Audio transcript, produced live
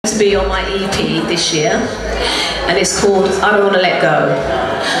be on my EP this year, and it's called I Don't Want to Let Go.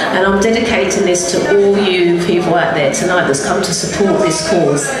 And I'm dedicating this to all you people out there tonight that's come to support this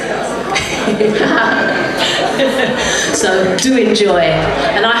cause. So do enjoy.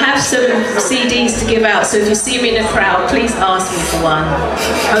 And I have some CDs to give out, so if you see me in the crowd, please ask me for one.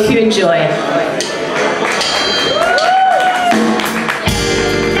 Hope you enjoy.